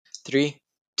Three,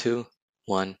 two,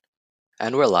 one,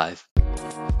 and we're live.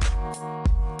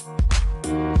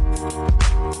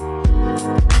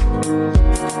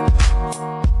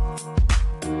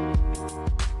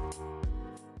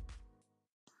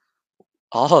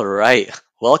 All right.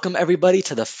 Welcome, everybody,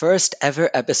 to the first ever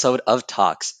episode of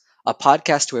Talks, a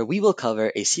podcast where we will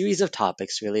cover a series of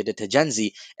topics related to Gen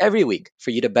Z every week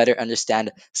for you to better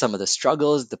understand some of the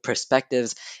struggles, the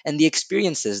perspectives, and the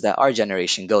experiences that our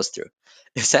generation goes through.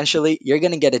 Essentially, you're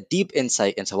going to get a deep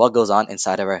insight into what goes on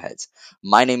inside of our heads.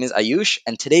 My name is Ayush,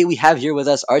 and today we have here with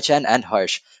us Archan and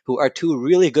Harsh, who are two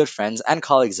really good friends and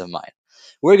colleagues of mine.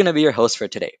 We're going to be your hosts for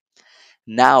today.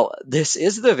 Now, this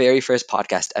is the very first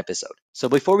podcast episode. So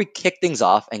before we kick things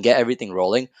off and get everything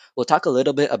rolling, we'll talk a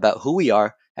little bit about who we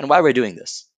are and why we're doing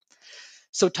this.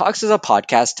 So Talks is a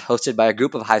podcast hosted by a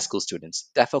group of high school students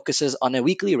that focuses on a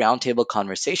weekly roundtable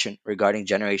conversation regarding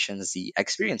Generation Z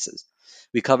experiences.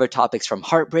 We cover topics from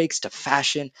heartbreaks to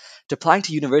fashion to applying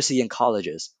to university and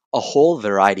colleges, a whole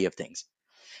variety of things.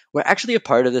 We're actually a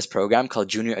part of this program called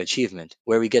Junior Achievement,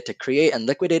 where we get to create and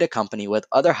liquidate a company with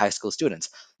other high school students.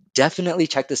 Definitely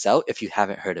check this out if you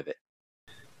haven't heard of it.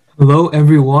 Hello,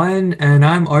 everyone, and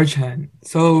I'm Archan.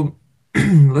 So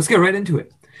let's get right into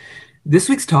it. This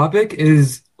week's topic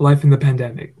is life in the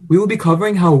pandemic. We will be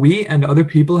covering how we and other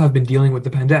people have been dealing with the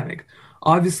pandemic.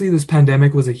 Obviously, this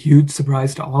pandemic was a huge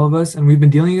surprise to all of us, and we've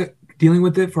been dealing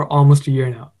with it for almost a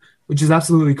year now, which is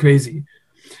absolutely crazy.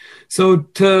 So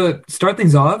to start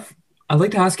things off, I'd like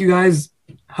to ask you guys,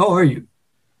 how are you?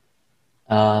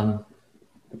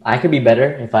 I could be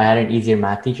better if I had an easier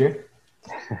math teacher.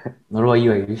 What about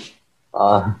you, Ayush?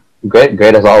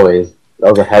 Great as always.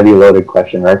 That was a heavy loaded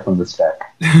question right from the start.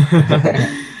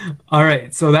 All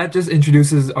right, so that just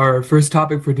introduces our first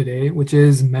topic for today, which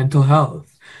is mental health.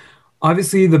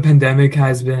 Obviously, the pandemic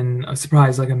has been a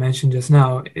surprise, like I mentioned just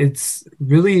now. It's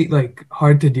really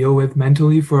hard to deal with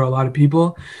mentally for a lot of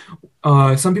people.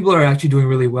 Some people are actually doing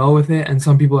really well with it, and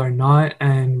some people are not.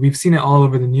 And we've seen it all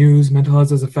over the news. Mental health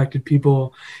has affected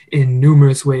people in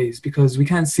numerous ways because we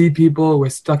can't see people. We're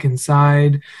stuck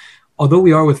inside, although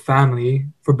we are with family,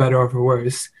 for better or for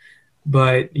worse.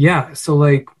 But yeah, so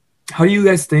how do you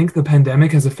guys think the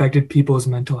pandemic has affected people's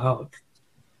mental health?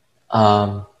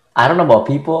 I don't know about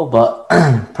people, but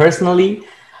personally,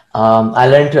 I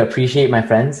learned to appreciate my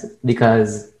friends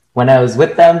because when I was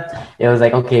with them, it was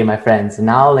okay, my friends.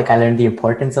 Now, I learned the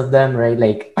importance of them,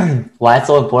 right? Why it's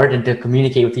so important to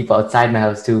communicate with people outside my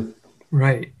house too.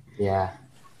 Right. Yeah.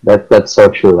 That's so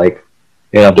true.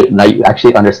 Now you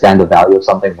actually understand the value of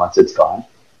something once it's gone,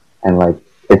 and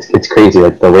it's crazy.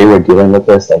 The way we're dealing with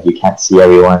this, you can't see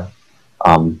everyone.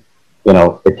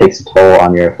 It takes a toll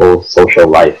on your whole social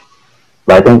life.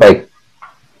 But I think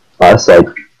us,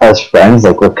 as friends,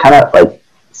 we're kind of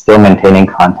still maintaining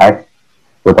contact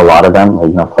with a lot of them,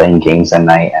 playing games at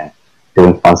night and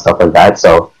doing fun stuff like that.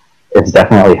 So it's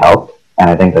definitely helped, and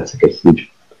I think that's a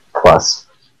huge plus.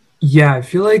 Yeah, I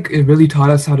feel like it really taught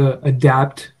us how to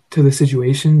adapt to the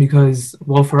situation because,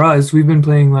 well, for us, we've been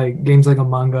playing games like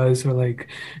Among Us or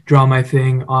Draw My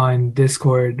Thing on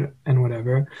Discord and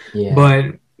whatever. Yeah.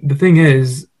 But the thing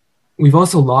is, we've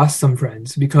also lost some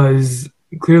friends because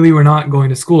clearly we're not going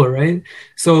to school, right?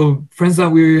 So friends that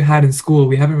we had in school,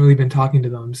 we haven't really been talking to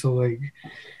them. So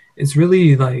it's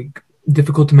really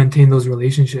difficult to maintain those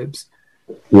relationships.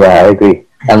 Yeah, I agree.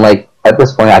 And at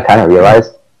this point, I kind of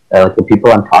realized that the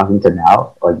people I'm talking to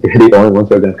now, they're the only ones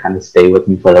who are going to kind of stay with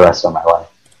me for the rest of my life.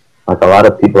 A lot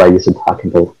of people I used to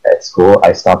talking to at school,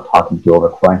 I stopped talking to over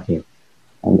quarantine,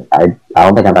 and I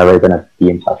don't think I'm ever going to be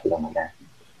in touch with them again.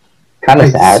 Kind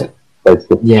of sad, but it's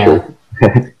the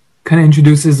truth. Kind of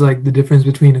introduces the difference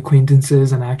between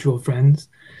acquaintances and actual friends.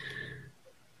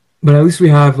 But at least we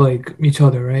have each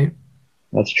other, right?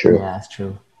 That's true. Yeah, that's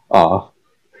true. Aw.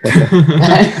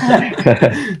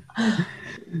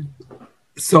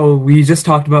 So we just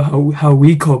talked about how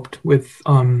we coped with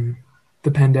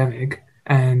the pandemic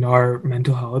and our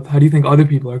mental health. How do you think other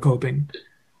people are coping?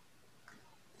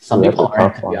 Some people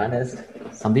aren't, to be honest.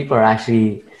 Some people are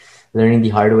actually learning the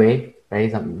hard way,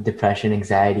 right? Some depression,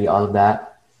 anxiety, all of that.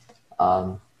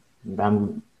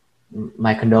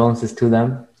 My condolences to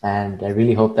them, and I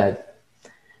really hope that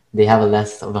they have a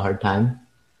less of a hard time.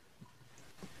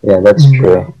 Yeah, that's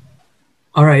true.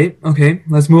 All right. Okay.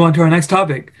 Let's move on to our next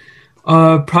topic.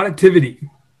 Productivity.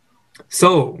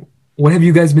 So what have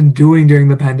you guys been doing during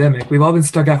the pandemic? We've all been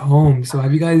stuck at home. So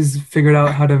have you guys figured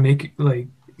out how to make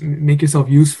yourself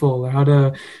useful or how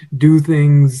to do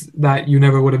things that you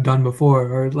never would have done before?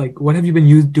 Or what have you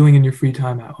been doing in your free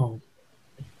time at home?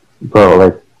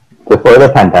 Bro, before the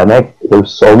pandemic, there were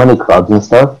so many clubs and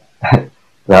stuff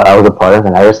that I was a part of,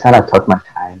 and I just kind of took my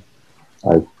time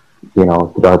like,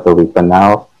 throughout the week. But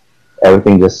now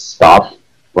everything just stopped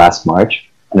last March,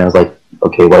 and I was like,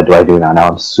 okay, what do I do now? Now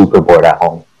I'm super bored at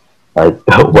home. Like,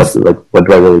 what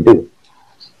do I really do?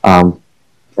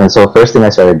 And so first thing I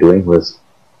started doing was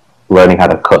learning how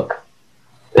to cook.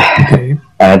 Okay.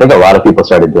 And I think a lot of people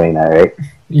started doing that, right?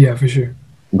 Yeah, for sure.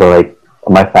 But like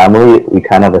my family, we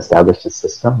kind of established a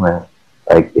system where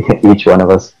like each one of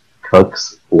us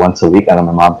cooks once a week, and then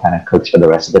my mom kind of cooks for the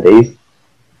rest of the days,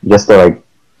 just to like,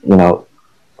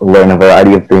 learn a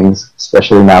variety of things,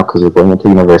 especially now because we're going into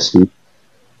university.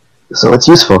 So it's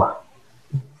useful.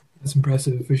 That's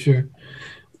impressive for sure.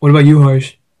 What about you,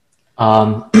 Harsh?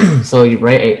 So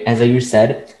right, as you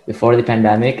said before the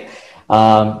pandemic,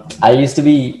 I used to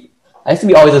be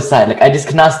always outside. Like I just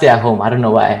could not stay at home. I don't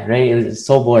know why. Right, it was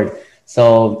so bored.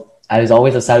 So I was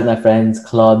always outside with my friends,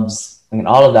 clubs, I mean,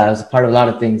 all of that. I was a part of a lot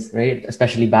of things, right?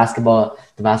 Especially basketball,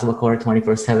 the basketball court,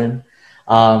 24/7.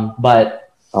 But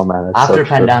Oh man, that's after so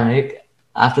true.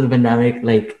 after the pandemic,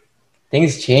 like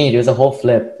things changed. It was a whole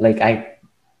flip. Like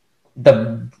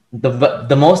the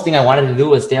most thing I wanted to do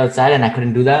was stay outside, and I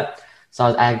couldn't do that. So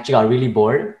I actually got really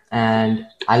bored, and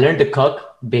I learned to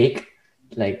cook, bake.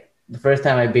 Like the first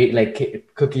time I baked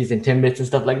like cookies and Timbits and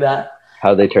stuff like that.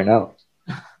 How'd they turn out?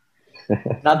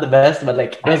 Not the best, but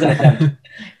like it was an attempt.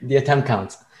 The attempt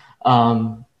counts.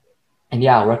 And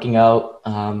yeah, working out.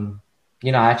 I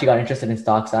actually got interested in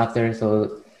stocks after.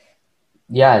 So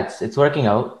yeah, it's working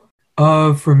out.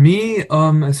 For me,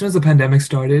 as soon as the pandemic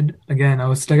started, again, I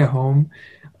was stuck at home.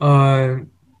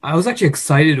 I was actually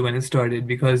excited when it started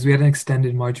because we had an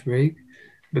extended March break,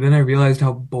 but then I realized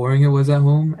how boring it was at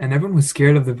home, and everyone was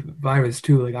scared of the virus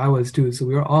too, like I was too. So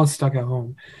we were all stuck at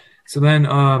home. So then,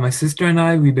 my sister and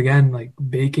I, we began like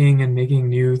baking and making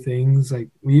new things. Like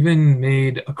we even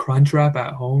made a crunch wrap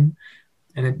at home,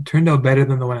 and it turned out better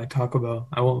than the one at Taco Bell.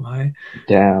 I won't lie.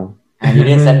 Damn. And you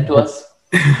didn't send it to us?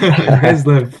 You guys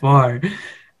live far.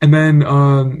 And then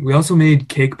we also made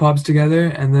cake pops together.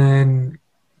 And then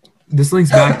this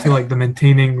links back to like the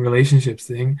maintaining relationships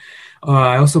thing.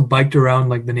 I also biked around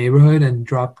like the neighborhood and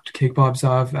dropped cake pops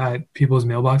off at people's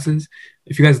mailboxes.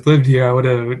 If you guys lived here, I would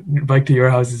have biked to your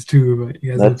houses too. But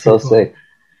you guys That's so sick.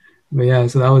 But yeah,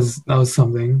 so that was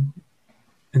something.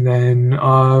 And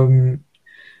then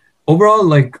overall,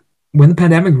 like when the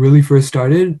pandemic really first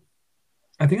started,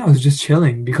 I think I was just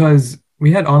chilling because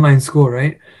we had online school,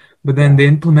 right? But then they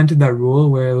implemented that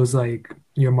rule where it was like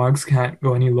your marks can't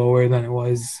go any lower than it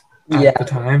was at the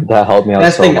time. That helped me out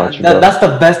Best so thing. much. Bro. That's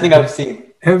the best thing I've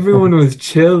seen. Everyone was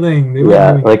chilling. They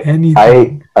Yeah, weren't doing like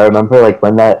anything. I remember like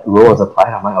when that rule was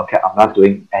applied, I'm like, okay, I'm not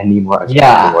doing any more.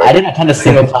 Yeah, anymore. I didn't attend a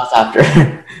single class after.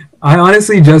 I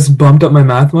honestly just bumped up my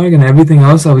math mark, and everything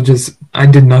else I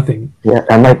did nothing. Yeah,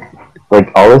 and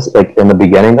like always like in the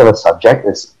beginning of a subject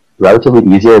is relatively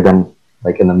easier than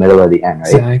like in the middle or the end,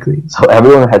 right? Exactly. So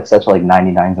everyone had such like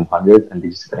 99s and 100s, and they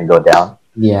just couldn't go down.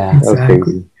 Yeah. That was Exactly.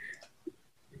 crazy.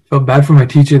 Felt bad for my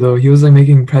teacher though. He was like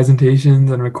making presentations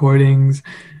and recordings,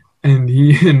 and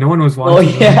no one was Oh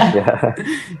watching. yeah. Yeah.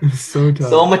 It was so tough.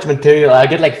 So much material. I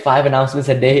get like 5 announcements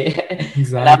a day. And I have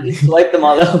Exactly. to swipe them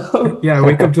all out. Yeah, I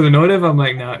wake up to the notif. I'm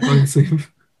like, nah, going to sleep.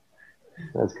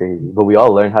 That's crazy. But we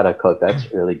all learned how to cook.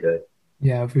 That's really good.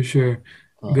 Yeah, for sure.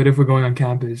 Oh. Good if we're going on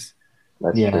campus.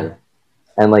 That's Yeah. true.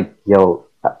 And like,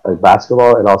 like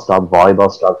basketball, it all stopped.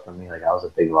 Volleyball stopped for me. Like I was a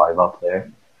big volleyball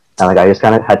player. And like I just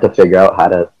kind of had to figure out how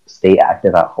to stay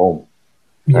active at home.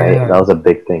 Right? Yeah. That was a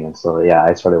big thing. And so yeah,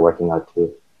 I started working out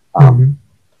too. Mhm.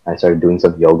 I started doing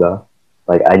some yoga.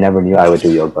 Like I never knew I would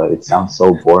do yoga. It sounds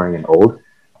so boring and old,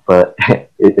 but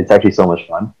it's actually so much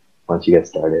fun once you get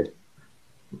started.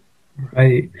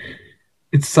 Right.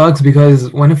 It sucks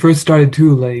because when it first started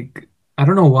too, like I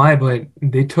don't know why, but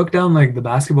they took down like the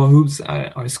basketball hoops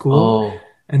at our school, Oh,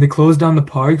 and they closed down the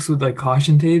parks with like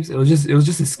caution tapes. It was just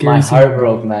a scary my scene heart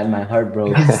overall. broke, man. My heart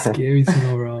broke. It was a scary scene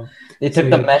overall. They took So,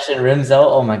 the yeah. mesh and rims out.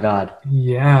 Oh my god.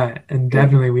 Yeah, and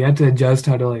definitely we had to adjust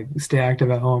how to like stay active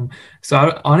at home.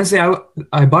 So honestly,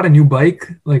 I bought a new bike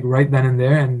like right then and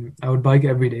there, and I would bike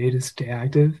every day to stay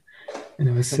active, and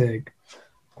it was sick.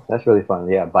 That's really fun.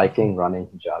 Yeah, biking, running,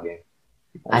 jogging.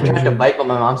 I tried to bike, but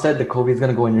my mom said the COVID's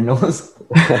gonna go in your nose.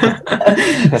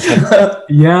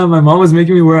 Yeah, my mom was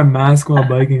making me wear a mask while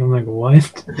biking. I'm like,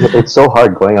 what? It's so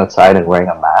hard going outside and wearing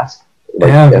a mask. Like,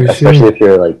 Yeah, for especially sure. if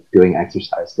you're like doing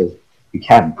exercise, because you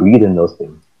can't breathe in those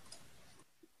things.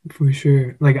 For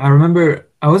sure. Like I remember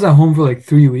I was at home for like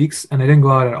 3 weeks and I didn't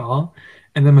go out at all.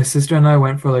 And then my sister and I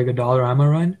went for like a Dollarama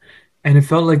run, and it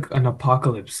felt like an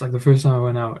apocalypse, like the first time I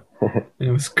went out. And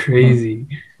it was crazy.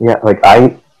 Yeah, like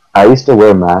I used to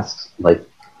wear masks like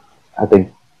I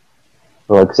think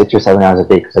for like 6 or 7 hours a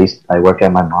day because I work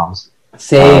at my mom's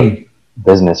Same.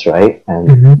 business, right? And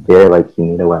Mhm. they're like, you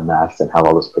need to wear masks and have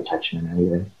all this protection and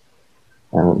everything.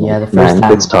 And Yeah, the first man,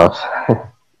 time. it's tough.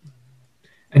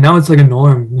 And now it's like a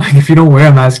norm. Like if you don't wear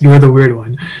a mask, you're the weird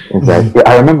one. Exactly.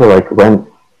 I remember like when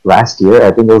last year,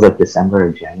 I think it was like December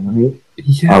or January,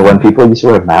 Yeah. when people used to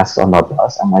wear masks on the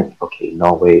bus, I'm like, okay,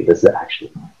 no way, this is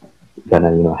actually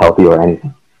gonna, help you or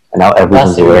anything. And now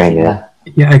everyone's That's wearing serious, it.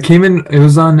 yeah. Yeah, I came in, it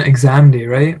was on exam day,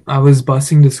 right? I was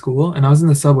busing to school and I was in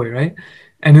the subway, right?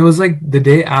 And it was like the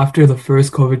day after the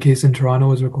first COVID case in Toronto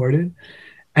was recorded.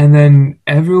 And then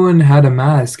everyone had a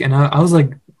mask. And I was like,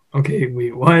 okay,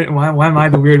 wait, why am I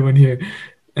the weird one here?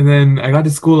 And then I got to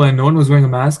school and no one was wearing a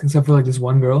mask except for like this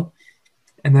one girl.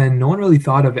 And then no one really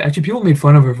thought of it. Actually, people made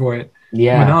fun of her for it. But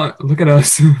Yeah. now look at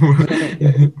us. We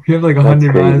have like That's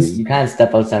 100 crazy. masks. You can't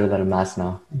step outside without a mask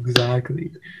now.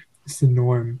 Exactly. It's the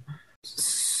norm.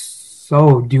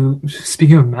 So,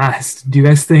 speaking of masks, do you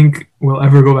guys think we'll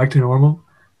ever go back to normal?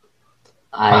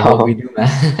 I hope we do,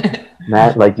 man.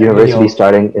 Matt, like I really university hope.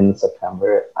 starting in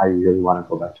September, I really want to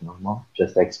go back to normal,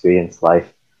 just to experience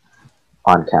life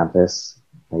on campus,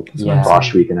 like That's what I'm Yeah.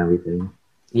 Bosch saying. week and everything.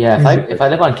 Yeah, if I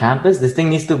live on campus, this thing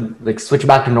needs to like switch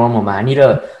back to normal, man. I need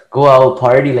to go out,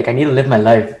 party, like I need to live my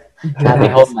life. Can't be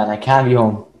Yes. home, man. I can't be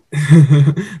home.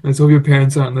 Let's hope your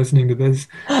parents aren't listening to this.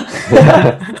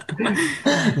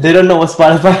 They don't know what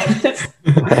Spotify is.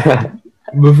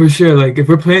 But for sure, like if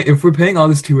we're paying all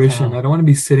this tuition, Oh. I don't want to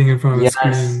be sitting in front of a Yes.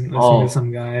 screen listening Oh. to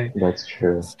some guy That's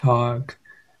true. just talk.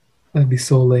 That'd be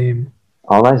so lame.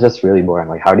 Online's just really boring.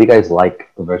 Like, how do you guys like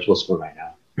virtual school right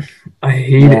now? I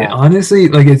hate it. Yeah. Honestly,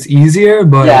 like it's easier,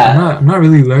 but Yeah. I'm not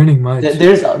really learning much.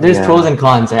 There's Yeah. pros and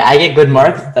cons. Right? I get good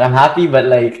marks that I'm happy, but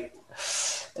like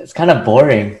it's kind of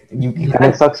boring. You And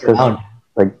can't it sucks sit around. because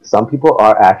like some people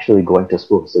are actually going to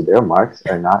school, so their marks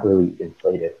are not really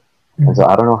inflated. And so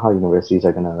I don't know how universities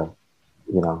are gonna,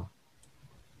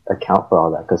 account for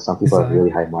all that, because some people have really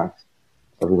high marks.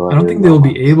 Some people have I don't really think low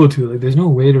they'll be marks. able to. Like, there's no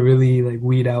way to really like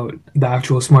weed out the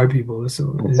actual smart people.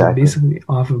 So it's Exactly. basically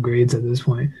off of grades at this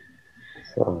point.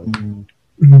 So,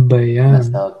 But yeah,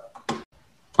 Messed up.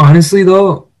 honestly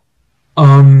though,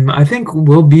 I think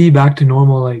we'll be back to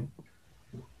normal like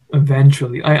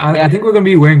eventually. I think we're gonna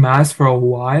be wearing masks for a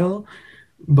while,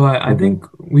 but I Mhm. think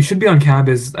we should be on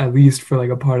campus at least for like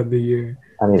a part of the year.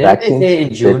 I mean, Didn't they vaccines say in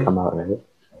did June? come out, right?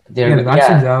 Yeah, the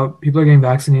vaccine's out. People are getting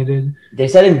vaccinated. They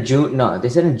said in June. No, they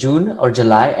said in June or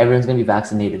July everyone's gonna be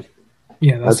vaccinated.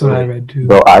 Yeah, that's That's what I right. read too.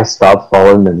 Though I stopped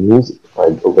following the news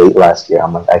like late last year.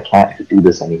 I'm like, I can't do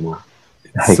this anymore.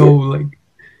 Like, So like,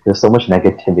 there's so much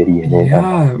negativity in it.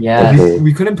 yeah, Yeah.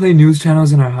 we couldn't play news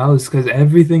channels in our house because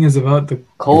everything is about the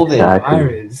COVID. Exactly.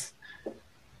 virus.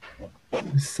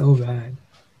 It's so bad.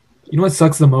 You know what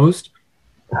sucks the most?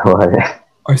 What?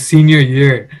 Our senior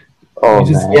year. Oh We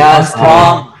just- man, Yes,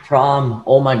 prom.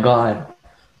 Oh my god.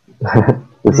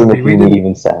 this is making we me did-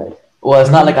 even sad. Well,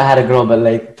 it's not like I had a girl, but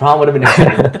like prom would have been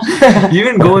exciting.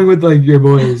 Even going with like your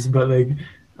boys, but like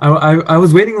I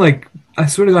was waiting like I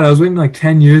swear to God I was waiting like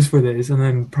 10 years for this, and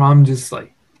then prom just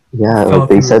like Yeah, Fell like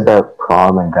they through. said that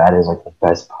prom and grad is like the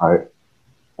best part,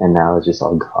 and now it's just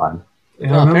all gone. I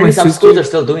No, remember apparently my some sister- schools are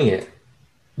still doing it.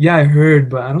 Yeah, I heard,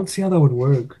 but I don't see how that would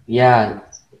work. Yeah.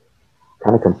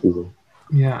 Kind of confusing.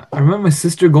 Yeah, I remember my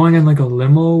sister going in like a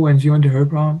limo when she went to her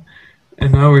prom,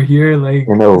 and now we're here like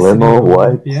In a limo?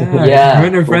 What? Yeah, Yeah. Her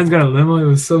and her friends got a limo. It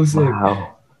was so sick.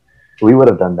 Wow, we would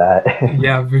have done that.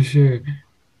 Yeah, for sure.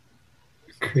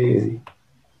 Crazy.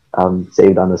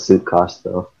 Saved on the suit cost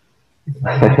though.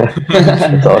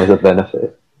 It's always a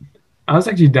benefit. I was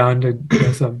actually down to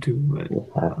dress up too, but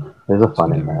There's a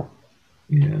fun in that.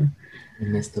 yeah. I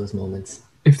miss those moments.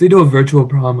 If they do a virtual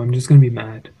prom, I'm just gonna be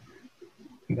mad.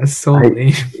 That's so I-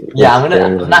 lame. Yeah, That's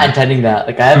I'm very not intending that.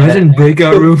 Like I have Imagine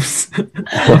breakout rooms.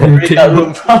 breakout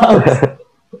room proms.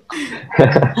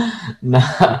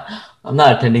 Nah, I'm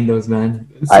not attending those, man.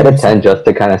 I'd attend just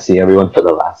to kind of see everyone for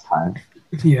the last time,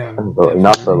 Yeah. but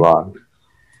not for long.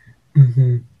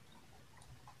 hmm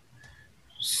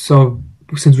So,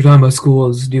 since we're talking about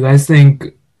schools, do you guys think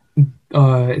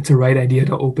it's a right idea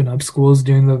to open up schools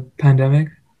during the pandemic?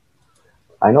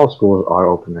 I know schools are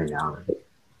open right now, right?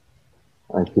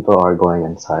 Like people are going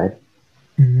inside.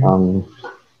 Mhm.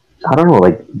 I don't know.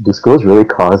 Like, do schools really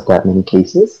cause that many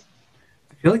cases?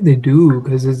 I feel like they do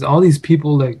because there's all these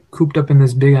people like cooped up in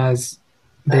this big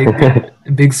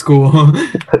school.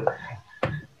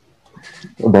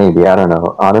 Maybe, I don't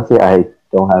know. Honestly, I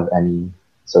don't have any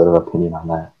sort of opinion on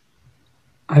that.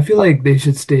 I feel like they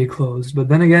should stay closed, but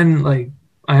then again, like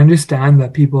I understand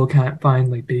that people can't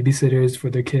find like babysitters for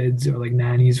their kids or like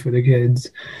nannies for their kids,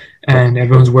 and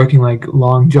everyone's working like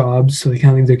long jobs, so they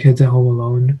can't leave their kids at home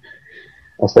alone.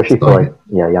 especially So for I- like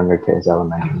younger kids,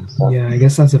 elementary and stuff. yeah, I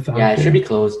guess that's a factor. Yeah, it should be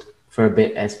closed for a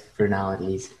bit, as for now at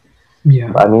least.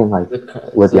 Yeah, But I mean, like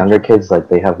with So- younger kids, like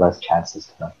they have less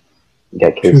chances to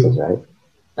get cases, True. right?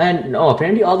 And no,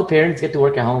 apparently all the parents get to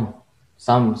work at home.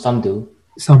 Some do.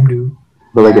 some do.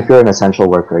 But like Yeah. if you're an essential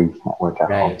worker, you can't work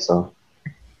at home, Right. so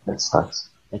that sucks.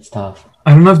 It's tough.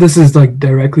 I don't know if this is like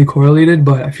directly correlated,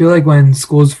 but I feel like when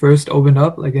schools first opened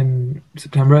up, like in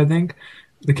September, I think,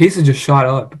 the cases just shot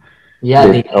up. Yeah,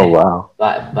 they Oh wow.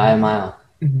 by a mile.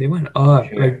 They went up.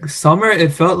 Sure. Like summer,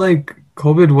 it felt like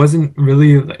COVID wasn't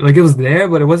really like it was there,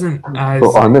 but it wasn't as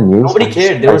But on the news, Nobody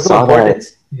cared. There I was no saw that-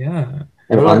 importance. yeah.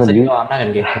 and on Everyone's the like, news, "Oh, I'm not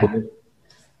gonna get COVID."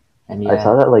 And I yeah,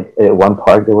 saw that like at one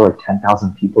park there were like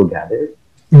 10,000 people gathered.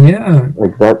 Yeah.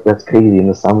 Like that's crazy. In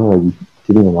the summer, like, you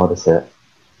didn't even notice it.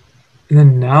 And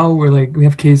then now we're like we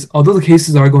have although the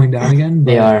cases are going down again,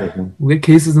 they but are. we had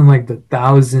cases in like the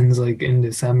thousands like in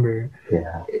December.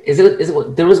 Yeah. Is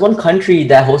it? There was one country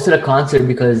that hosted a concert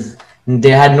because they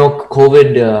had no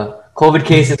COVID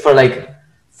cases for like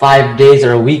 5 days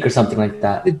or a week or something like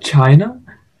that. China?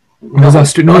 No, it was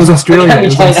Australia. It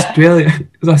was Australia. It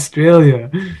was Australia.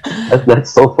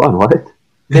 That's so fun. What?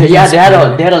 They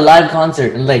had a live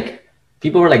concert and like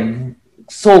people were like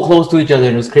so close to each other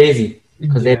and it was crazy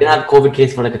because they didn't have COVID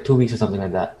case for like 2 weeks or something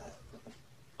like that.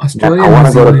 Australia. I want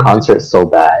to New go to Zealand. concerts so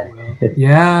bad.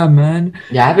 Yeah, man.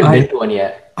 Yeah, I haven't I- been to one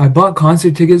yet. I bought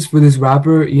concert tickets for this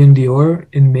rapper Ian Dior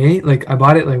in May. Like I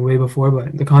bought it like way before,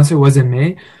 but the concert was in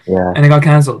May Yeah. and it got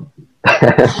canceled.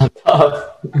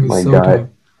 It was My so God. tough.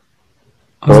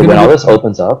 I was But when gonna all go- this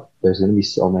opens up, there's gonna be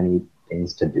so many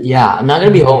things to do. Yeah, I'm not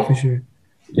gonna be home. for sure.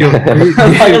 I'm not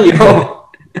gonna be home.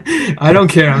 I don't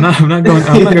care. I'm not going.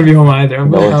 I'm not gonna be home either.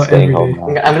 I'm No going one's out every staying home day now.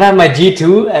 I'm gonna have my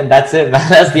G2 and that's it, man.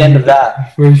 That's the end of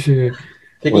that. for sure.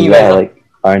 Picking Well, you yeah, guys up. like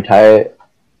our entire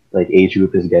like age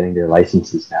group is getting their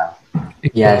licenses now.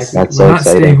 Yes. That's We're so not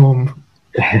staying exciting. home.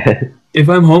 If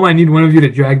I'm home, I need one of you to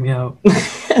drag me out.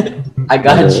 I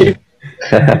got you.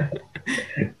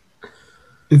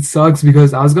 It sucks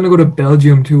because I was gonna go to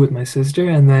Belgium too with my sister,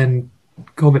 and then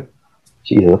COVID.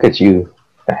 Jeez, look at you.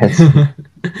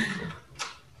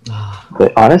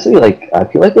 But honestly, like I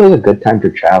feel like it was a good time to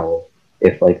travel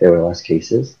if like there were less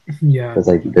cases Yeah, because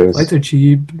like there was flights are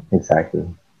cheap. exactly.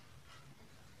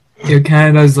 Air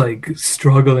Canada's like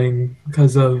struggling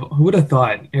because of who would have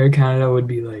thought Air Canada would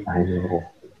be like. I know.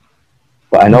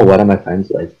 But I know one of my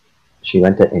friends like she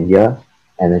went to India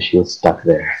and then she was stuck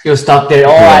there. You're stuck there.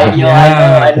 Oh,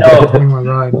 I know. Oh my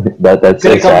god, That's so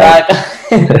Gonna come sad.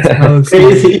 back. hella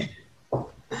Crazy.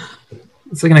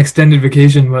 it's like an extended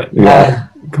vacation, but Yeah.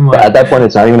 come But at on. that point,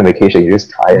 it's not even a vacation. You're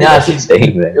just tired Yeah, of she-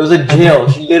 staying It there. was a jail.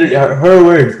 She literally, her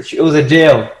words. It was a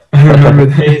jail. I remember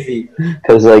that Crazy.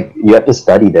 Because like you have to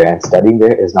study there, and studying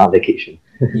there is not vacation.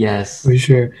 Yes. for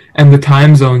sure. And the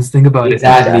time zones. Think about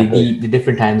Exactly. Exactly. The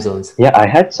different time zones. Yeah, I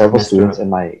had several That's students true. in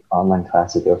my online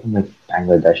classes. They were from like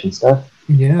Bangladesh and stuff,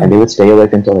 it. Yeah. and they would stay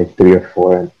like until like 3 or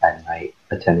 4 at night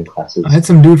attending classes. I had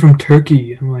some dude from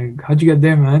Turkey. I'm like, how'd you get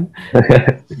there, man?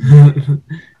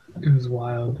 It was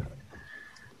wild.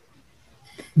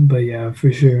 But yeah,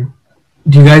 for sure.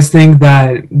 Do you guys think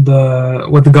that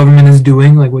what the government is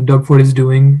doing, like what Doug Ford is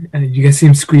doing, and you guys see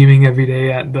him screaming every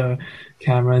day at the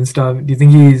camera and stuff? Do you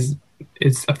think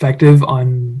it's effective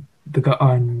on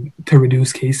to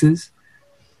reduce cases?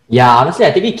 Yeah, honestly,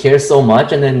 I think he cares so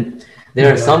much. And then there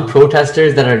are Yeah. some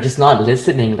protesters that are just not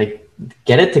listening. Like,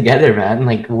 get it together, man.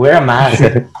 Like, wear a mask.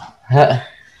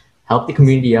 Help the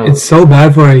community out. It's so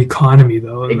bad for our economy,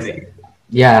 though. Ex- Like,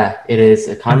 Yeah, it is.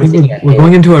 I Economy's think getting we're hit.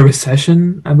 going into a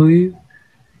recession, I believe.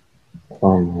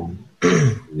 Man.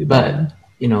 But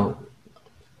you know,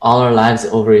 all our lives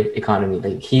over economy.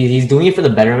 Like he's doing it for the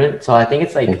betterment. So I think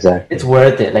it's like Exactly. it's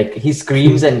worth it. Like he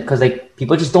screams and because like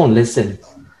people just don't listen.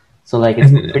 So like it's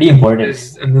And- pretty important.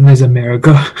 And then there's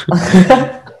America.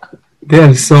 They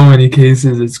have so many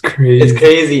cases. It's crazy. It's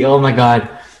crazy. Oh my god,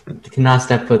 I cannot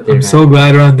step foot there. I'm man. so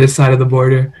glad we're on this side of the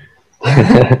border.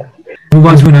 Move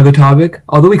on to another topic.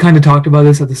 Although we kind of talked about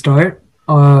this at the start,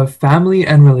 family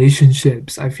and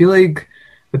relationships. I feel like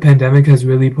the pandemic has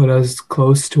really put us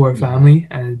close to our family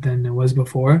than it was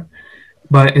before.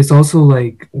 But it's also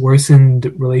like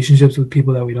worsened relationships with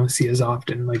people that we don't see as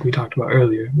often, like we talked about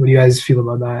earlier. What do you guys feel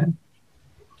about that?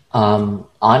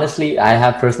 Honestly, I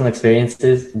have personal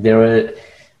experiences. There were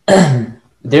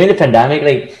during the pandemic,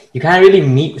 like you can't really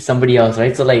meet somebody else,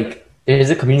 right? So like there's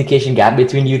a communication gap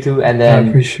between you two, and Yeah,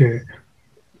 then for sure.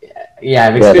 yeah,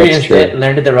 I've Yeah, that's experienced true. it,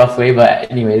 learned it the rough way.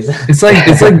 But anyways, It's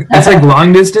like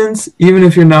long distance, even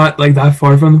if you're not like that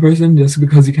far from the person, just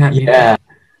because you can't meet them. yeah,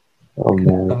 Oh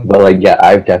man. But like yeah,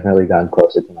 I've definitely gotten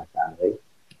closer to my family.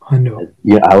 Hundo.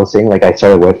 Yeah, I was saying like I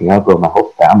started working out, but my whole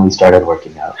family started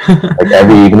working out. Like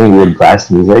every evening we would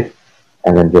blast music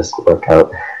and then just work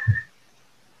out.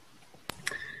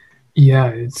 Yeah,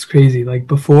 it's crazy. Like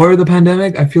before the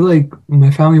pandemic, I feel like my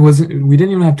family we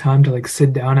didn't even have time to like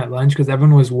sit down at lunch because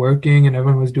everyone was working and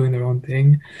everyone was doing their own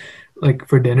thing, like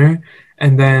for dinner.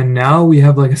 And then now we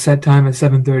have like a set time at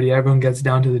 7:30. Everyone gets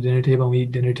down to the dinner table and we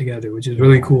eat dinner together, which is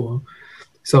really cool.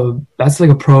 So that's like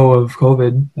a pro of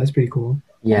COVID. That's pretty cool.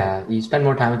 Yeah, you spend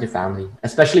more time with your family,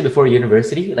 especially before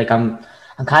university. Like I'm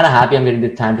kind of happy I'm getting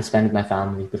the time to spend with my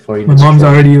family before My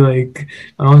university.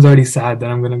 mom's already sad that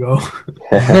I'm gonna go.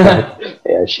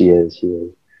 Yeah, she is.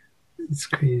 It's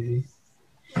crazy.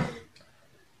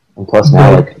 And plus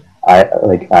now, I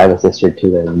have a sister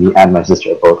too. That me and my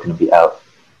sister are both gonna be out.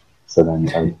 So then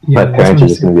Yeah, my that's parents what are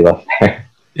just gonna be left there.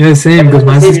 Yeah, same because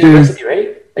my Same sister is. university,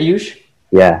 right? Ayush?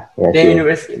 Yeah, Same she is.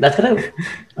 university. That's kind of.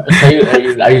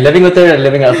 So are you living with her or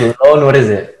living out alone? What is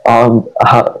it?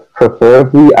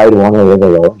 Preferably, I'd want to live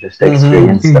alone, just to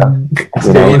experience stuff.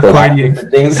 You know, Experience 'cause- partying.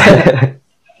 Things.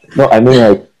 No, I mean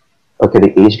like, okay,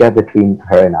 the age gap between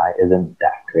her and I isn't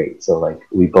that great. So like,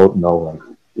 we both know like,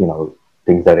 you know,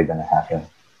 things that are gonna happen,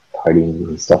 partying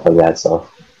and stuff like that. So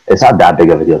it's not that big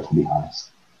of a deal, to be honest.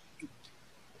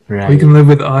 Right. We can live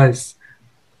with us.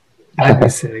 That'd be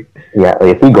sick. Yeah,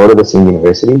 like if we go to the same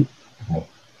university, like,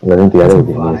 living together would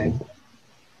be That's a amazing.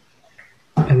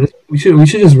 And we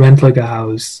should just rent like a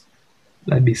house.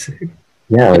 That'd be sick.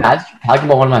 Yeah, like, I was talking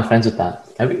about one of my friends with that.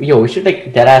 We should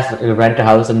like dead ass rent a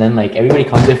house and then like everybody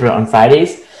comes in for on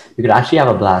Fridays. We could actually have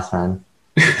a blast, man.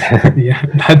 Yeah,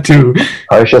 that too.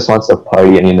 Harsh just wants to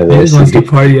party in He just wants to university.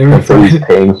 party every That's what he's Friday.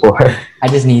 paying for. I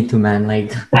just need to, man. Like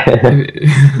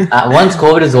once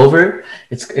COVID is over,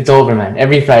 it's over, man.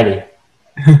 Every Friday.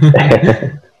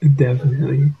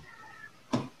 Definitely.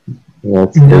 Yeah,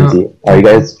 it's No. crazy. Are you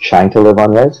guys trying to live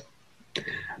on res?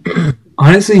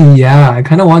 Honestly, yeah, I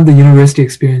kind of want the university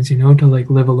experience, to like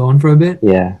live alone for a bit.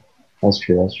 Yeah, that's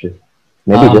true.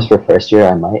 Maybe just for first year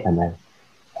I might, and then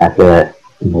after that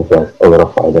move a little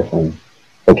farther from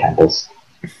the campus.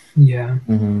 Yeah.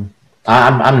 Mm-hmm.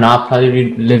 I'm not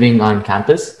probably living on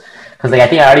campus because like I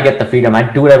think I already get the freedom. I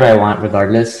do whatever I want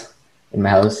regardless in my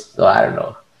house. So I don't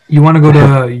know. You want to go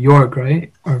to York,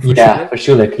 right? Or for Yeah, sure? for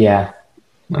Schulich, yeah.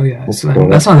 Oh yeah, That's so cool.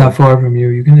 that's not that far from you.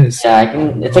 You can just Yeah, I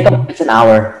can. It's an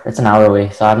hour. It's an hour away.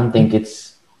 So I don't think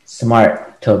it's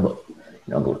smart to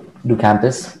go do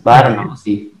campus. But I don't know. We'll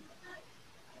see.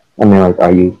 I mean, like,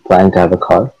 are you planning to have a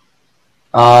car?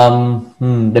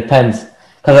 Depends.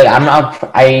 Cause like I'm not.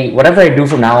 Whatever I do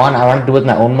from now on, I want to do with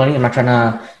my own money. I'm not trying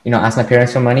to ask my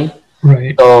parents for money.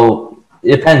 right. So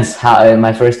it depends how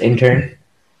my first intern,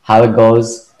 how it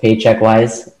goes, paycheck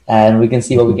wise, and we can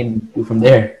see what we can do from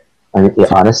there. I mean, yeah,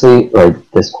 honestly, like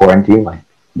this quarantine, like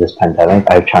this pandemic,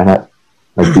 I'm trying to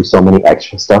like do so many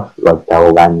extra stuff like that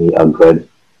will land me a good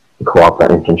co-op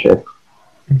internship.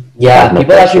 Yeah, That's my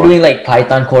people are first actually one. doing like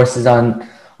Python courses on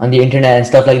the internet and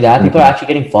stuff like that. People are actually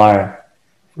getting far.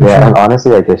 Yeah, and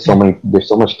honestly, like there's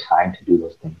so much time to do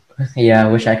those things. Yeah, I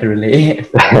wish I could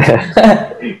relate.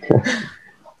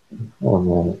 Oh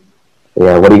man,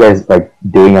 yeah. What are you guys like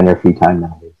doing on your free time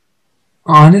nowadays?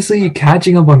 Honestly,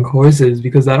 catching up on courses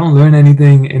because I don't learn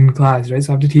anything in class, right?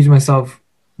 So I have to teach myself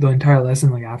the entire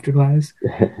lesson like after class.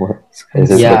 What? It's kind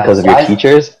Is of it Yeah, because of so your I-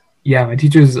 teachers? Yeah, my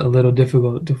teacher's a little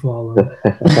difficult to follow.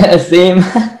 Same.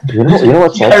 You know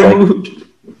what sucks? You're Like, rude.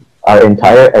 our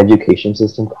entire education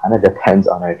system kind of depends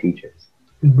on our teachers.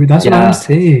 That's what Yeah. I'm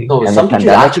saying. So And some the teachers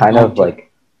pandemic actually kind of don't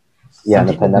like, yeah, Some and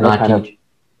the teachers do pandemic not kind of, teach.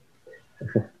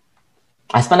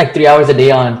 I spent like 3 hours a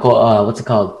day on what's it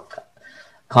called,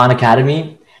 Khan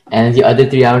Academy, and the other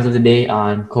 3 hours of the day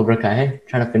on Cobra Kai,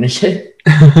 trying to finish it.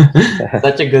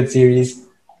 Such a good series.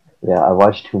 yeah, I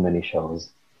watched too many shows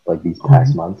like these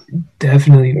past months.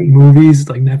 Definitely movies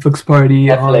like Netflix Party,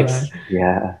 all Netflix. that.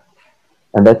 Yeah,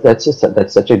 and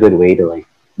that's such a good way to like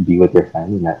be with your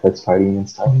friends, Netflix partying and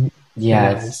stuff.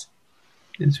 Yeah,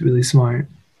 It's really smart.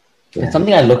 it's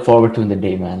something I look forward to in the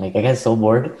day, man. Like I get so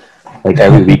bored. Like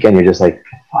every weekend, you're just like,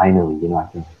 finally, I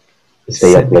can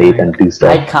stay up Sit late down. and do I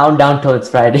stuff. count down till it's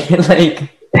Friday. Like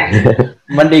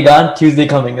Monday gone, Tuesday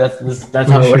coming. That's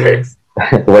how it For sure. works.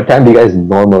 What time do you guys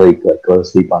normally like go to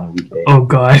sleep on a weekday? Oh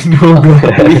god, oh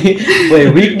god.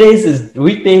 Wait, weekdays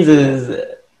is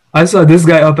I saw this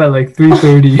guy up at like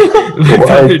 3:30 the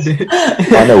other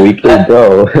day. On a weekday,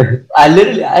 bro.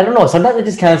 I don't know. Sometimes I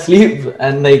just can't sleep,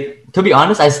 and like to be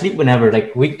honest, I sleep whenever.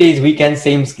 Like weekdays, weekends,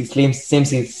 same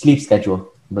sleep schedule.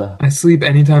 Blah. I sleep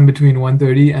anytime between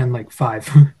 1:30 and like 5.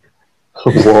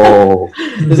 Whoa.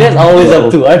 This guy's always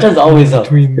up too. Archan's always up.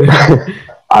 Between there.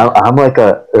 I'm like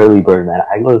a early bird, man.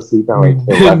 I go to sleep at like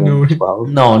 11, No. 12.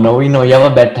 No, we know you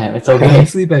have a bedtime. It's I okay.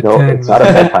 sleep at No, 10. it's not a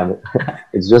bedtime.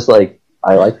 It's just like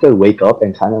I like to wake up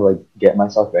and kind of like get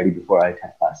myself ready before I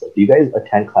attend class. Like, do you guys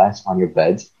attend class on your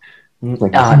beds?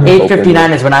 Like,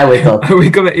 8:59 is when I wake up. I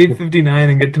wake up at 8:59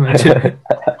 and get to my gym.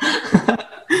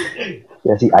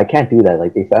 Yeah, see, I can't do that.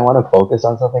 Like, if I want to focus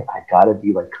on something, I gotta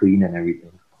be like clean and everything.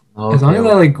 As long as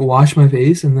I like wash my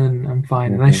face and then I'm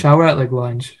fine. And I Mhm. shower at like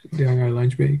lunch during our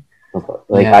lunch break.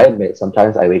 Like, Yeah. I admit,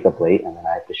 sometimes I wake up late and then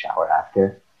I have to shower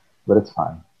after, but it's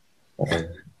fine.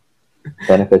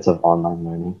 Benefits of online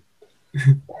learning.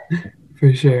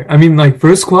 For sure. I mean, like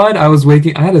first quad, I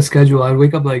had a schedule. I'd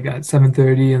wake up like at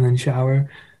 7:30 and then shower.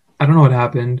 I don't know what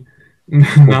happened.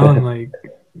 Now I'm like,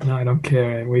 no, I don't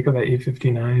care. I wake up at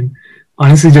 8:59.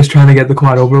 Honestly, just trying to get the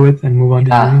quad over with and move on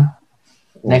to learning.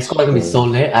 Next quad gonna be so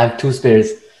lit. I have 2 spares.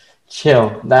 Chill.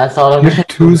 That's all I'm You gonna have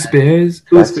 2 spares,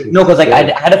 do. No, because like I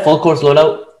had a full course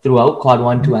loadout throughout quad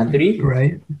 1, 2, and 3.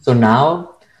 right? So now,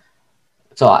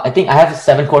 I think I have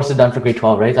 7 courses done for grade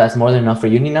 12, right? So that's more than enough for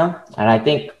uni now. And I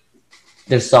think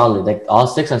they're solid. Like all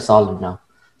 6 are solid now.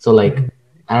 So like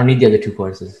I don't need the other 2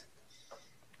 courses.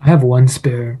 I have 1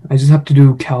 spare. I just have to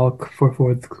do calc for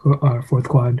fourth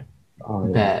quad. Oh,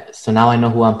 yeah. Bet. So now I know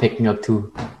who I'm picking up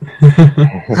too.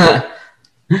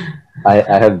 I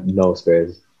have no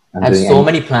spares. I have so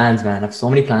many plans, man. I have so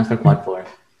many plans for quad 4.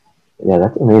 Yeah,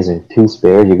 that's amazing. 2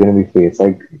 spares, you're gonna be free. It's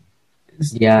like,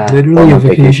 Yeah, Literally a on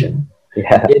vacation.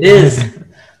 yeah. it is.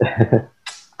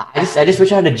 I just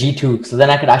wish I had a G2, so then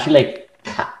I could actually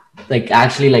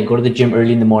actually go to the gym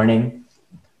early in the morning.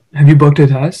 Have you booked a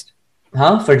test?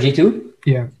 Huh? For G2?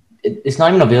 Yeah, It's not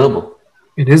even available.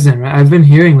 it isn't, right? I've been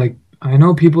hearing like I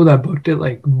know people that booked it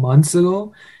like months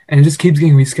ago, and it just keeps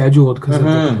getting rescheduled because of the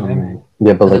Mhm. pandemic.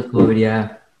 Yeah, but Because like, of COVID,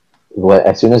 yeah.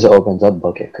 as soon as it opens up,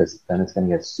 book it, because then it's gonna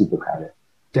get super crowded.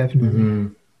 Definitely, Mm-hmm.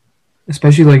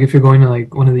 especially like if you're going to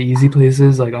like one of the easy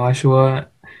places like Oshawa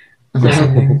or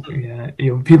something. Yeah,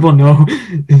 people know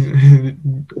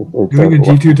doing a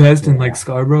G2 test in like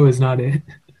Scarborough is not it.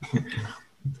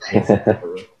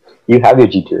 You have your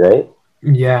G2, right?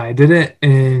 Yeah, I did it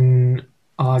in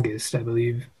August, I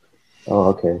believe. Oh,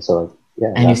 okay. So, like,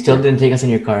 yeah. And you still didn't take us in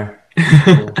your car.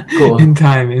 Cool. In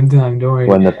time, don't worry.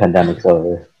 when the pandemic's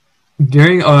over.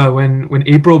 During when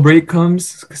April break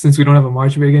comes, since we don't have a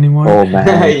March break anymore, Oh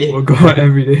man. we'll go out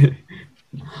every day.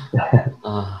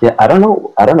 Yeah, I don't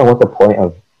know what the point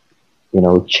of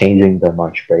changing the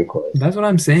March break was. That's what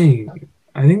I'm saying.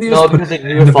 I think they No, just put because it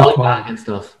we in were the falling quad. back and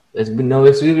stuff. We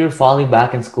were falling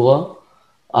back in school,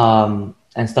 and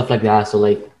stuff like that. So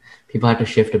like people had to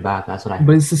shift it back. That's what I heard.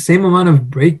 But it's the same amount of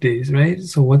break days, right?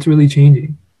 So what's really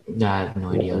changing? Yeah, I have no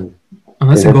idea.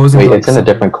 Unless it goes Wait, into it's in a summer.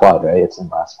 different quad, right? It's in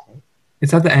last quad.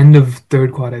 It's at the end of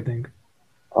third quad, I think.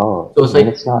 Oh, So it's then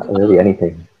like- it's not really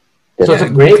anything. So it's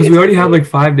different. a break. Because we already have like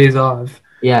 5 days off,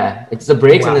 Yeah, it's the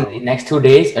breaks, and Wow. then the next 2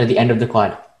 days are the end of the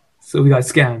quad, so we got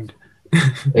scammed.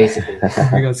 basically.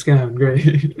 We got scammed.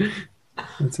 Great.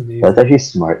 That's amazing. That's actually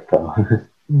smart, though.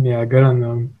 Yeah, good on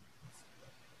them.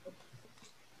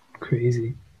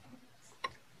 Crazy.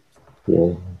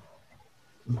 Yeah.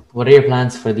 What are your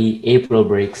plans for the April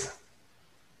breaks?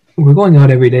 We're going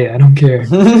out every day. I don't care.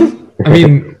 I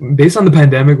mean, based on the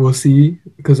pandemic, we'll see.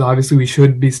 Because obviously, we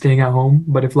should be staying at home.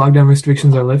 But if lockdown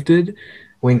restrictions are lifted,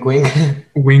 Wink, wink.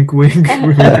 wink, wink,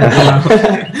 we're gonna go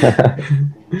out.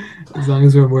 As long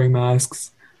as we're wearing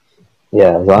masks.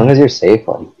 Yeah, as long as you're safe,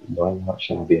 like going out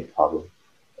shouldn't be a problem.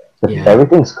 But Yeah.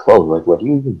 everything's closed. Like, what do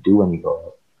you even do when you go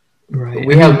out? Right.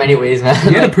 We have many ways, man.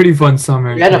 We had a pretty fun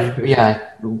summer.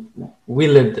 We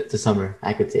lived the summer.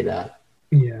 I could say that.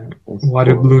 Yeah. It's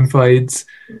Water cool. balloon fights.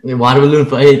 Water balloon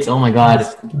fights. Oh my god.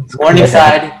 That's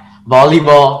Morningside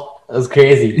volleyball. It was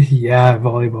crazy. Yeah,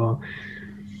 volleyball.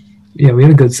 Yeah, we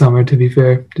had a good summer, to be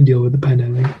fair, to deal with the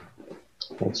pandemic.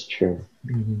 That's true.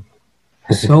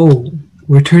 So,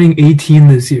 we're turning 18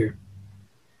 this year.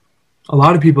 A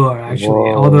lot of people are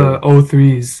actually. Whoa. All the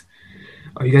 03s.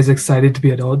 Are you guys excited to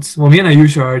be adults? Well, me and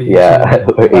Ayush are already. Yeah,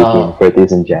 we're 18. Wow.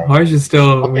 Birthday's in Jan. Harsh is still.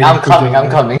 Okay, waiting I'm for coming. July.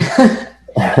 I'm coming.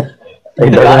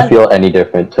 It doesn't feel any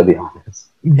different, to be honest.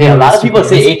 Hey, a lot of people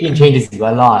say 18 changes you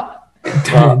a lot.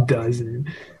 It doesn't.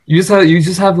 You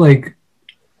just have like.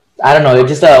 I don't know. It's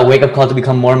just a wake up call to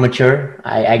become more mature.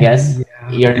 I guess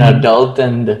Yeah. you're an adult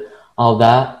and all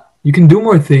that. You can do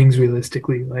more things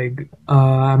realistically. Like,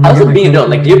 I'm not How's it gonna being like- adult?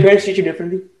 Like, do your parents treat you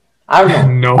differently? I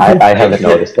don't know. No, I haven't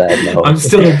noticed that. No. I'm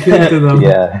still a kid to them.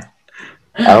 Yeah.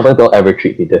 I don't think they'll ever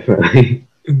treat me differently.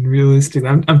 Realistic.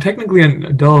 I'm technically an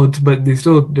adult, but they're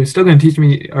still gonna teach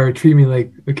me or treat me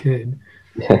like a kid.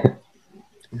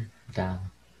 Damn.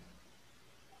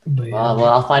 But yeah. Well,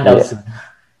 I'll find out Yeah. soon.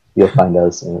 You'll find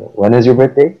out soon. When is your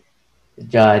birthday?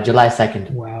 July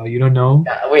 2nd. Wow, you don't know?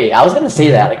 Wait, I was gonna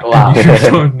say that. Like, wow. You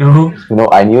don't know?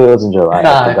 I knew it was in July.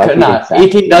 I forgot the Nah. exact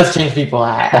 18 does change people.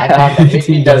 I found that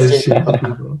 18 does change people.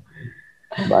 people.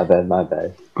 My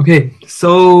bad. Okay,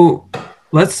 so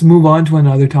let's move on to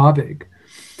another topic.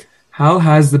 How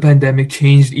has the pandemic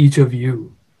changed each of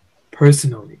you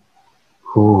personally?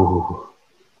 Ooh.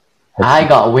 I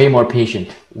got way more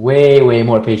patient. Way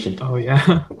more patient. Oh, yeah.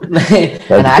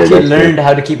 And I actually learned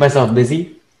how to keep myself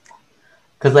busy.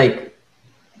 Because, like,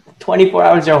 24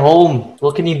 hours you're home.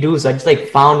 What can you do? So I just,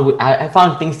 like, I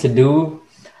found things to do.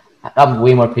 I'm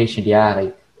way more patient, yeah.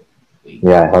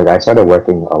 Like I started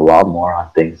working a lot more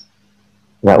on things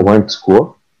that weren't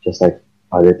school, just like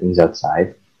other things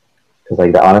outside. Because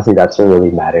like honestly, that's what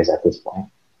really matters at this point.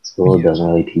 School doesn't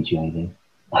really teach you anything.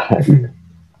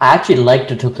 I actually liked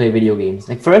to play video games.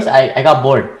 Like first, I got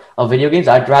bored of video games.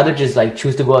 I'd rather just like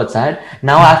choose to go outside.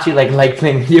 Now I actually like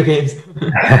playing video games.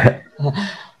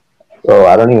 Oh,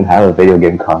 I don't even have a video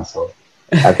game console.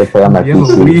 I have to play on my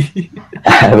PC. Wii.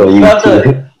 I have a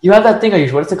Wii. You have that thing,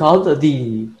 Ayush. What's it called?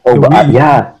 The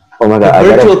yeah. Oh my god,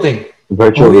 virtual thing.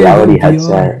 Virtual reality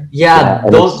headset. Yeah,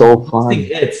 and it's so fun.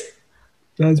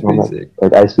 That's pretty sick.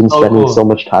 Like I've been spending so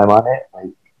much time on it.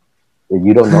 Like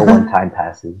you don't know when time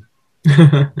passes.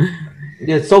 Yeah,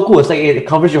 it's so cool. It's like it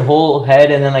covers your whole head,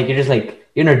 and then like you're just like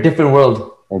you're in a different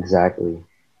world. Exactly.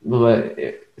 But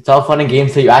it's all fun and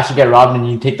games till you actually get robbed, and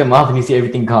you take them off, and you see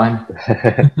everything gone.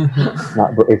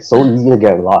 But it's so easy to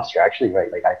get lost. You're actually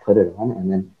right. Like I put it on,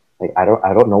 and then like I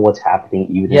don't know what's happening.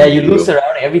 Even you lose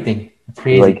around everything. It's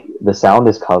crazy. Like the sound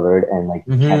is covered, and like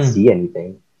you can't see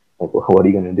anything. Like what are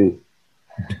you gonna do?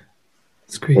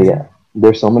 It's crazy. But yeah,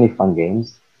 there's so many fun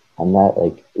games on that.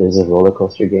 Like there's a roller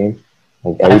coaster game.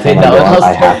 Like every time I go on,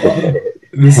 I have to play it.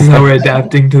 This is how we're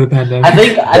adapting to the pandemic. I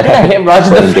think I hit Raj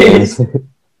in the face.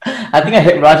 I think I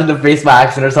hit Raj in the face by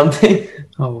accident or something.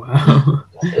 Oh wow.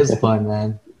 It was fun,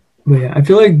 man. But yeah, I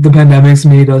feel like the pandemic's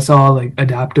made us all like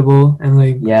adaptable and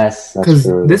like yes, because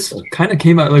this kind of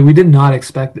came out like we did not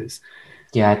expect this.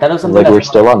 Yeah, I thought it was something like we're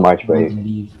still on March break.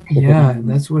 Yeah,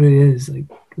 that's what it is. Like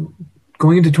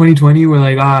going into 2020, we're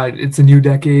like, it's a new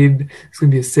decade. It's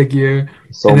gonna be a sick year.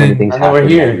 So many things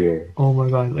happened that year. Oh my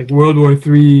god, like World War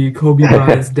III, Kobe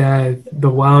Bryant's death,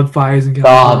 the wildfires in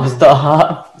California.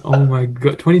 Stop. Oh my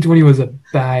god, 2020 was a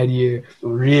bad year.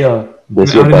 Real.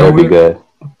 This year better be good.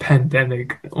 A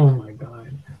pandemic. Oh my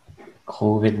god.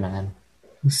 COVID, man.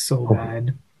 It was so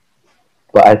bad.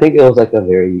 But I think it was like a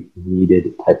very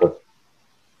needed type of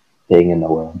thing in the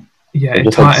world. Yeah,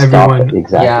 it taught everyone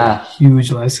a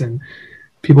huge lesson.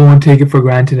 People won't take it for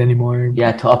granted anymore.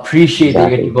 Yeah, to appreciate that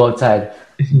you get to go outside.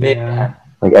 Yeah.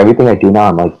 Like everything I do now,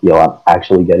 I'm like, yo, I'm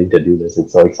actually getting to do this.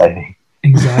 It's so exciting.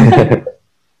 Exactly.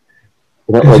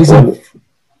 Like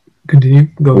continue.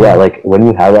 Go ahead. Like when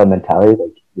you have that mentality,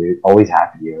 like you're always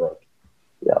happy. You're like,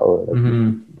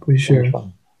 for sure.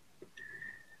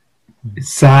 It's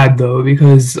sad though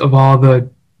because of all the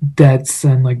deaths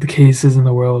and like the cases in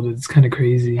the world. It's kind of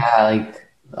crazy. Yeah, like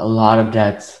a lot of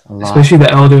deaths. Especially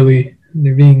the elderly.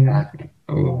 They're being.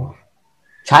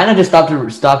 China just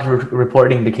stopped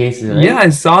reporting the cases. Right? Yeah, I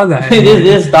saw that. They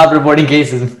just stopped reporting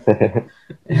cases.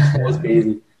 It was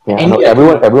crazy. Yeah,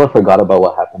 everyone forgot about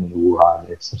what happened in Wuhan.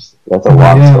 That's a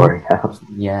long story now.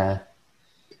 Yeah.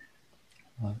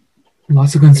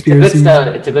 Lots of conspiracies.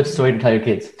 It's a good story to tell your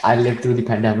kids. I lived through the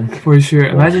pandemic. For sure.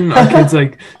 Imagine our kids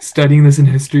like studying this in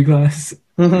history class.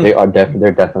 They're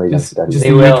definitely going to study. Just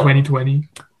the year 2020.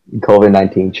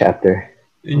 COVID-19 chapter.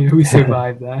 Yeah, we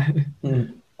survived that.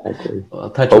 Okay.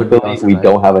 Hopefully we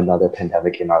don't have another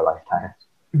pandemic in our lifetime.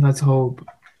 Let's hope.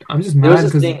 I'm just mad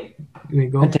because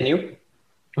Continue.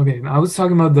 Okay, I was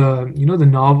talking about the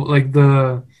novel, like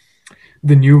the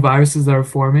new viruses that are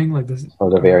forming, like this.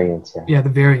 Oh, the variants. Yeah, the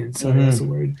variants. That's the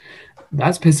word.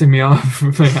 That's pissing me off.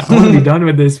 Like, I want to be done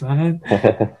with this, man.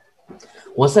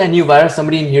 What's that new virus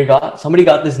somebody in here got? Somebody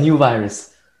got this new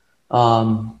virus.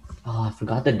 I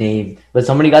forgot the name, but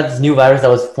somebody got this new virus that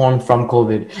was formed from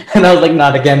COVID, and I was like,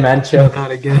 "Not again, man, chill."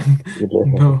 Not again.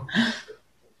 No.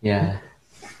 Yeah.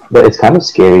 But it's kind of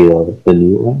scary though, the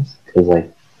new ones, because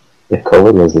like, if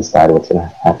COVID was this bad, what's gonna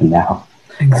happen now?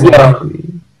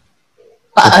 Exactly.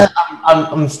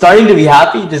 I'm starting to be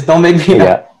happy. Just don't make me.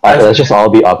 Yeah. Let's just all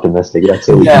be optimistic. That's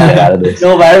what we can get out of this.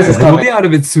 No virus is coming. We'll be out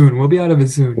of it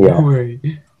soon. Yeah. Don't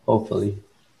worry. Hopefully.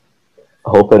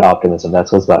 Hope and optimism.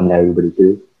 That's what's gotten everybody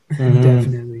through.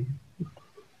 Definitely.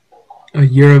 A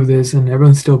year of this and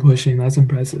everyone's still pushing. That's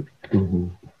impressive.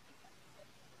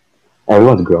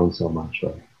 Everyone's grown so much,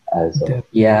 like, as a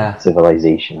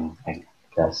civilization, I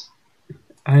guess.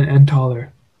 And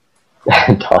taller.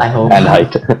 Tall I hope. and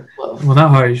height. Well,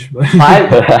 not harsh, but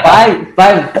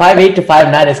 5'8" to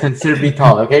 5'9" is considerably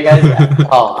tall. Okay, guys.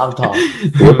 Tall. I'm tall.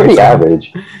 You're pretty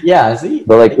average, Yeah. See.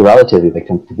 but like relatively, like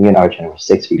to me and Archie, we're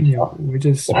 6 feet yeah, tall. we're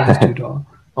just too tall.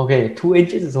 Okay, 2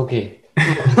 inches is okay.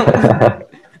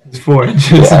 It's 4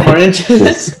 inches. Yeah. 4 inches.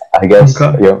 Just, I guess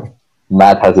Okay.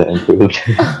 math hasn't improved.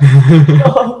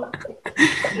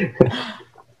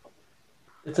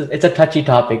 It's a touchy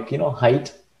topic,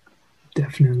 height.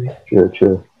 Definitely.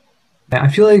 True. I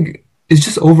feel like it's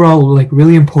just overall like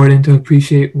really important to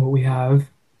appreciate what we have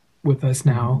with us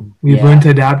now. We've Yeah. learned to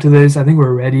adapt to this. I think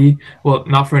we're ready. Well,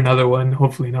 not for another one,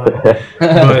 hopefully not.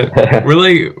 But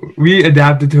we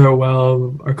adapted to it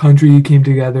well. Our country came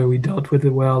together, we dealt with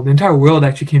it well. The entire world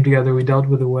actually came together, we dealt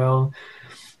with it well.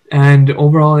 And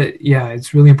overall,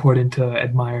 it's really important to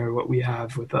admire what we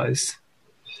have with us.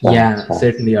 Yeah,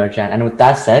 certainly, Archan. And with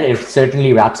that said, it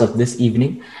certainly wraps up this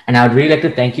evening. And I would really like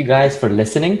to thank you guys for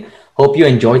listening. Hope you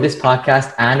enjoyed this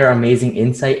podcast and our amazing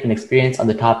insight and experience on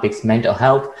the topics mental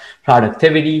health,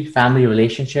 productivity, family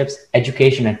relationships,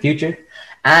 education, and future.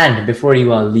 And before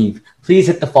you all leave, please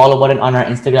hit the follow button on our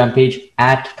Instagram page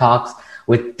 @talks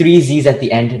with 3 Z's at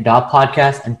the end,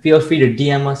 .podcast, and feel free to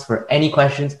DM us for any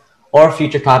questions or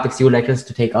future topics you would like us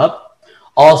to take up.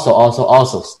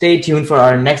 Also, stay tuned for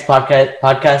our next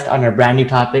podcast on our brand new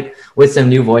topic with some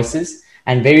new voices.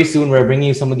 And very soon, we're bringing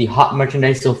you some of the hot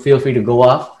merchandise, so feel free to go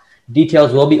off.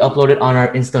 Details will be uploaded on our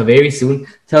Insta very soon.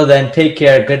 Till then, take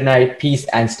care, good night, peace,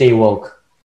 and stay woke.